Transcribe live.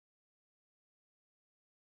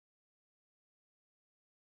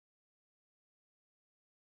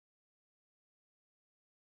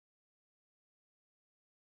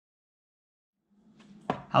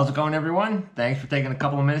How's it going, everyone? Thanks for taking a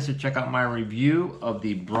couple of minutes to check out my review of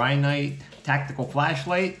the BRINYTE Tactical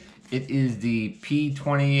Flashlight. It is the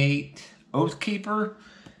P28 Oathkeeper,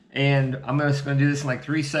 and I'm just going to do this in like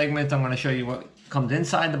 3 segments. I'm going to show you what comes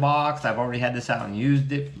inside the box. I've already had this out and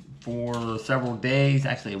used it for several days,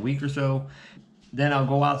 actually a week or so. Then I'll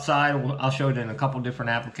go outside. I'll show it in a couple different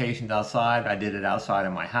applications outside. I did it outside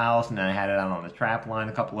of my house, and then I had it out on the trap line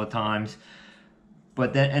a couple of times.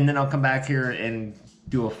 But then I'll come back here and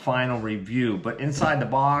do a final review. But inside the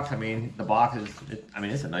box, I mean, the box is,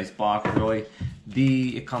 it's a nice box, really.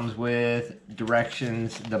 It comes with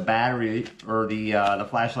directions. The battery or the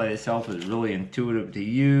flashlight itself is really intuitive to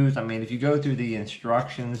use. I mean, if you go through the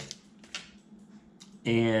instructions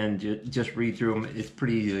and just read through them, it's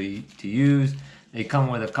pretty easy to use. They come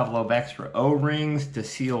with a couple of extra O-rings to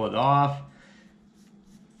seal it off.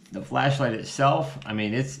 The flashlight itself, I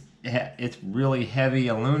mean, it's really heavy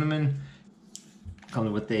aluminum.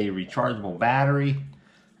 Comes with a rechargeable battery.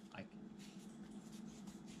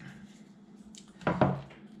 It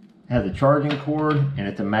has a charging cord, and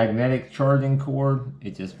it's a magnetic charging cord.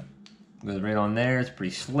 It just goes right on there. It's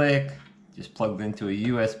pretty slick. Just plugged into a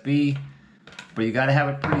USB. But you got to have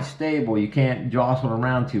it pretty stable. You can't jostle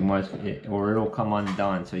around too much or it'll come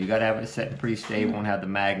undone. So you got to have it set pretty stable and have the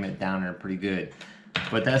magnet down there pretty good.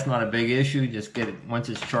 But that's not a big issue. Just get it, once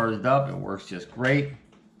it's charged up, it works just great.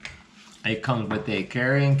 It comes with a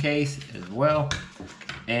carrying case as well.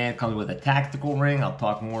 And it comes with a tactical ring. I'll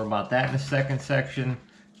talk more about that in the second section.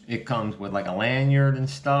 It comes with like a lanyard and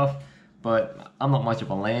stuff. But I'm not much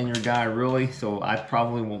of a lanyard guy really, so I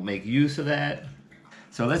probably won't make use of that.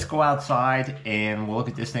 So let's go outside and we'll look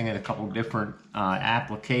at this thing in a couple different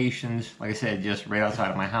applications. Like I said, just right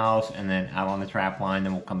outside of my house and then out on the trap line.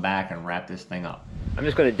 Then we'll come back and wrap this thing up. I'm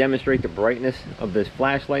just going to demonstrate the brightness of this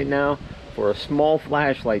flashlight now. For a small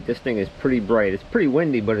flashlight, this thing is pretty bright. It's pretty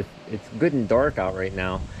windy, but it's good and dark out right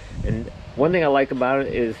now. And one thing I like about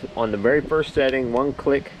it is on the very first setting, 1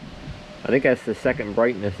 click. I think that's the 2nd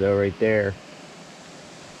brightness though right there.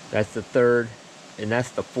 That's the 3rd. And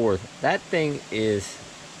that's the 4th. That thing is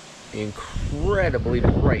incredibly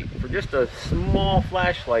bright for just a small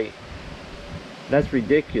flashlight. That's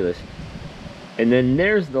ridiculous. And then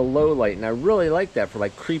there's the low light, and I really like that for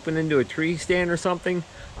like creeping into a tree stand or something.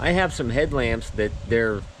 I have some headlamps that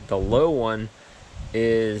the low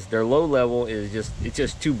level is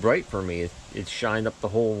just too bright for me. It's shined up the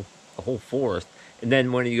whole forest. And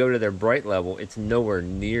then when you go to their bright level, it's nowhere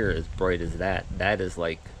near as bright as that. That is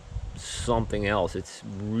like something else. It's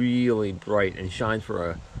really bright and shines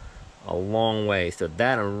for a long way. So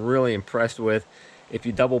that I'm really impressed with. If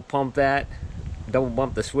you double bump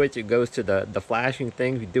the switch, it goes to the flashing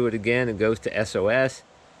thing. If you do it again, it goes to SOS,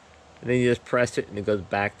 and then you just press it and it goes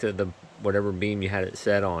back to the whatever beam you had it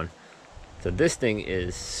set on. So this thing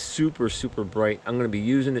is super bright. I'm going to be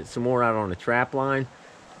using it some more out on the trap line,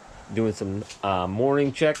 doing some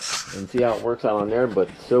morning checks and see how it works out on there. But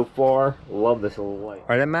so far, love this little light. All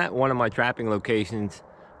right, I'm at one of my trapping locations.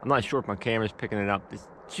 I'm not sure if my camera's picking it up. It's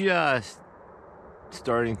just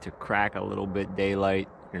starting to crack a little bit, daylight.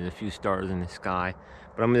 There's a few stars in the sky.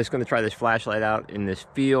 But I'm just going to try this flashlight out in this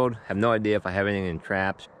field. Have no idea if I have anything in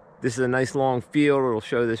traps. This is a nice long field. It'll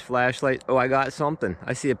show this flashlight. Oh, I got something.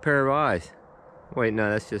 I see a pair of eyes. Wait, no,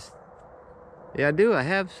 that's just... Yeah, I do. I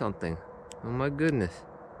have something. Oh my goodness.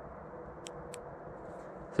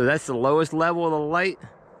 So that's the lowest level of the light.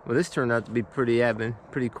 Well, this turned out to be pretty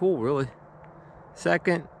cool, really.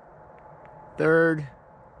 2nd, 3rd,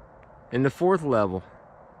 and the 4th level.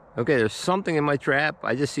 Okay, there's something in my trap.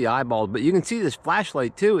 I just see eyeballs, but you can see this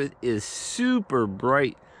flashlight too. It is super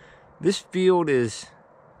bright. This field is,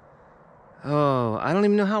 oh, I don't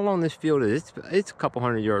even know how long this field is. It's a couple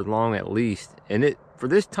 100 yards long at least. And for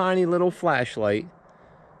this tiny little flashlight,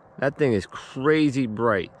 that thing is crazy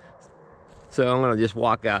bright. So I'm gonna just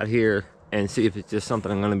walk out here and see if it's just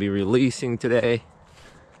something I'm gonna be releasing today.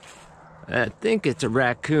 I think it's a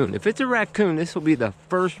raccoon. If it's a raccoon, this will be the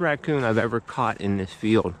first raccoon I've ever caught in this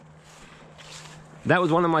field. That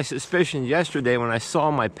was one of my suspicions yesterday when I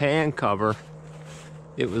saw my pan cover.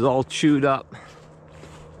 It was all chewed up.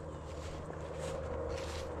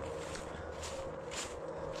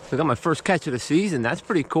 So I got my first catch of the season. That's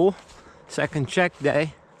pretty cool. 2nd check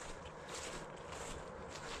day.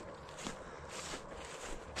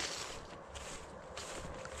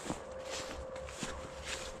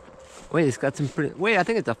 Wait, it's got some pretty... Wait, I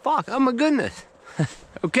think it's a fox. Oh my goodness.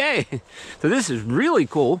 Okay, so this is really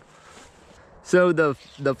cool. So the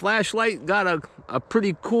flashlight got a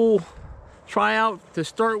pretty cool tryout to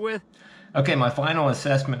start with. Okay, my final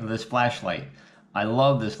assessment of this flashlight. I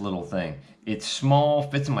love this little thing. It's small,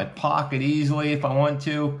 fits in my pocket easily if I want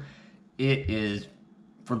to. It is,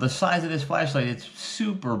 for the size of this flashlight, it's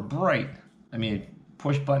super bright. I mean,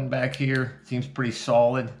 push button back here, seems pretty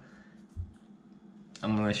solid.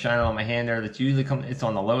 I'm going to shine it on my hand there. That's usually it's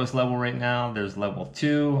on the lowest level right now. There's level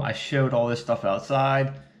 2. I showed all this stuff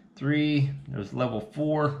outside. 3. There's level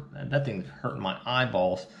 4. That thing's hurting my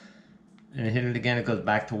eyeballs. And hit it again, it goes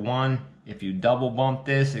back to 1. If you double bump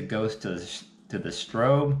this, it goes to the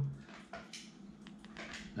strobe.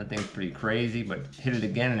 That thing's pretty crazy, but hit it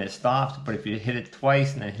again and it stops. But if you hit it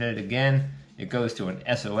twice and then hit it again, it goes to an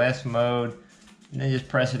SOS mode. And then just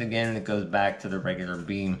press it again and it goes back to the regular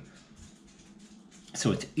beam.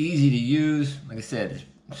 So it's easy to use. Like I said,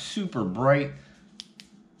 it's super bright.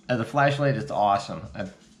 As a flashlight, it's awesome. I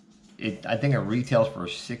think it retails for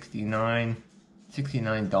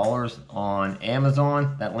 $69 on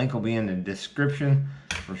Amazon. That link will be in the description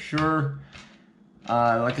for sure.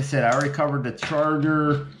 Like I said, I already covered the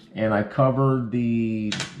charger and I covered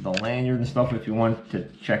the lanyard and stuff if you want to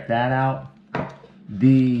check that out.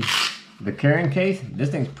 The carrying case,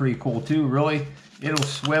 this thing's pretty cool too, really. It'll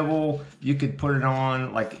swivel. You could put it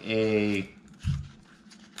on like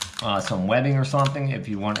some webbing or something if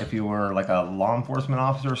you were like a law enforcement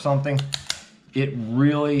officer or something. It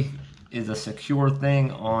really is a secure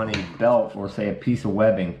thing on a belt or say a piece of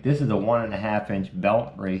webbing. This is a 1.5 inch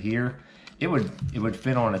belt right here. It would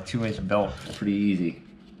fit on a 2-inch belt pretty easy.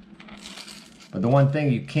 But the one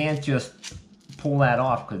thing, you can't just pull that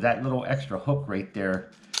off because that little extra hook right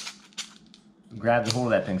there grabs a hold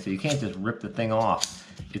of that thing, so you can't just rip the thing off.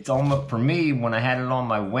 It's almost, for me, when I had it on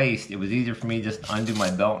my waist, it was easier for me just to undo my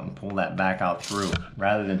belt and pull that back out through,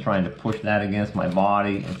 rather than trying to push that against my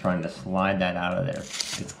body and trying to slide that out of there.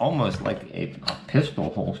 It's almost like a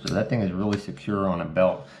pistol holster. That thing is really secure on a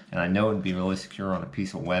belt, and I know it'd be really secure on a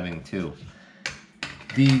piece of webbing too.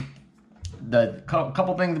 The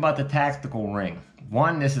couple things about the tactical ring.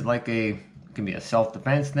 One, this is like can be a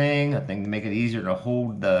self-defense thing, a thing to make it easier to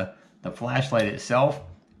hold the flashlight itself.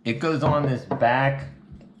 It goes on this back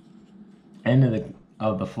end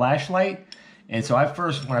of the flashlight, and so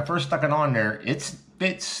when I first stuck it on there, it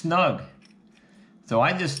fit snug. So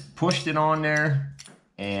I just pushed it on there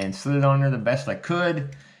and slid it on there the best I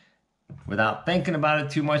could without thinking about it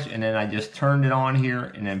too much, and then I just turned it on here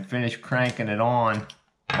and then finished cranking it on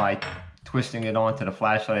by twisting it onto the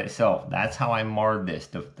flashlight itself. That's how I marred this.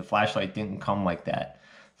 The flashlight didn't come like that.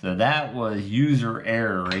 So that was user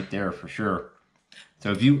error right there for sure.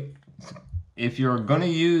 So if you're gonna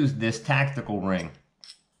use this tactical ring,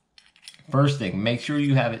 first thing, make sure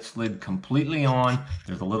you have it slid completely on.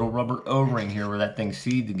 There's a little rubber O-ring here where that thing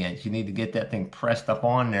seeds against. You need to get that thing pressed up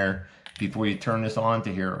on there before you turn this on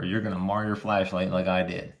to here, or you're gonna mar your flashlight like I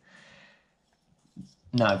did.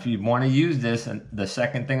 Now, if you want to use this, and the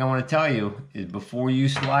second thing I want to tell you is before you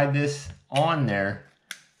slide this on there,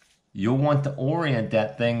 you'll want to orient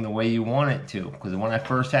that thing the way you want it to. Because when I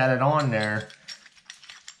first had it on there,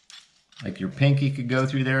 like your pinky could go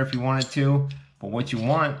through there if you wanted to. But what you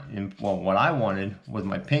want, and well, what I wanted was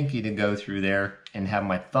my pinky to go through there and have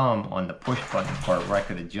my thumb on the push button part where I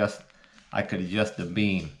could adjust the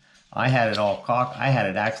beam. I had it all cocked. I had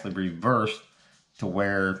it actually reversed to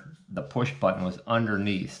where the push button was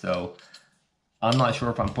underneath. So I'm not sure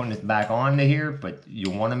if I'm putting this back onto here, but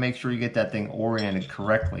you'll want to make sure you get that thing oriented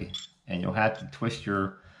correctly, and you'll have to twist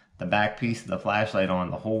the back piece of the flashlight on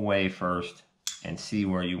the whole way first and see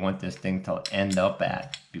where you want this thing to end up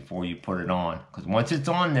at before you put it on, because once it's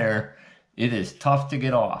on there, it is tough to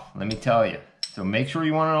get off, let me tell you. So make sure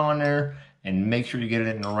you want it on there and make sure you get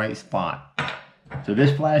it in the right spot. So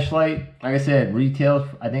this flashlight, like I said, retails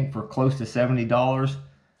I think for close to $70.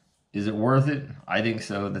 Is it worth it? I think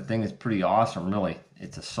so. The thing is pretty awesome, really.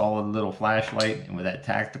 It's a solid little flashlight, and with that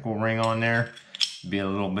tactical ring on there, it'd be a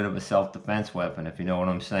little bit of a self-defense weapon, if you know what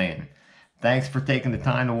I'm saying. Thanks for taking the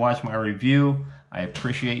time to watch my review. I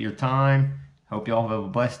appreciate your time. Hope you all have a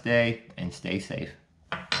blessed day, and stay safe.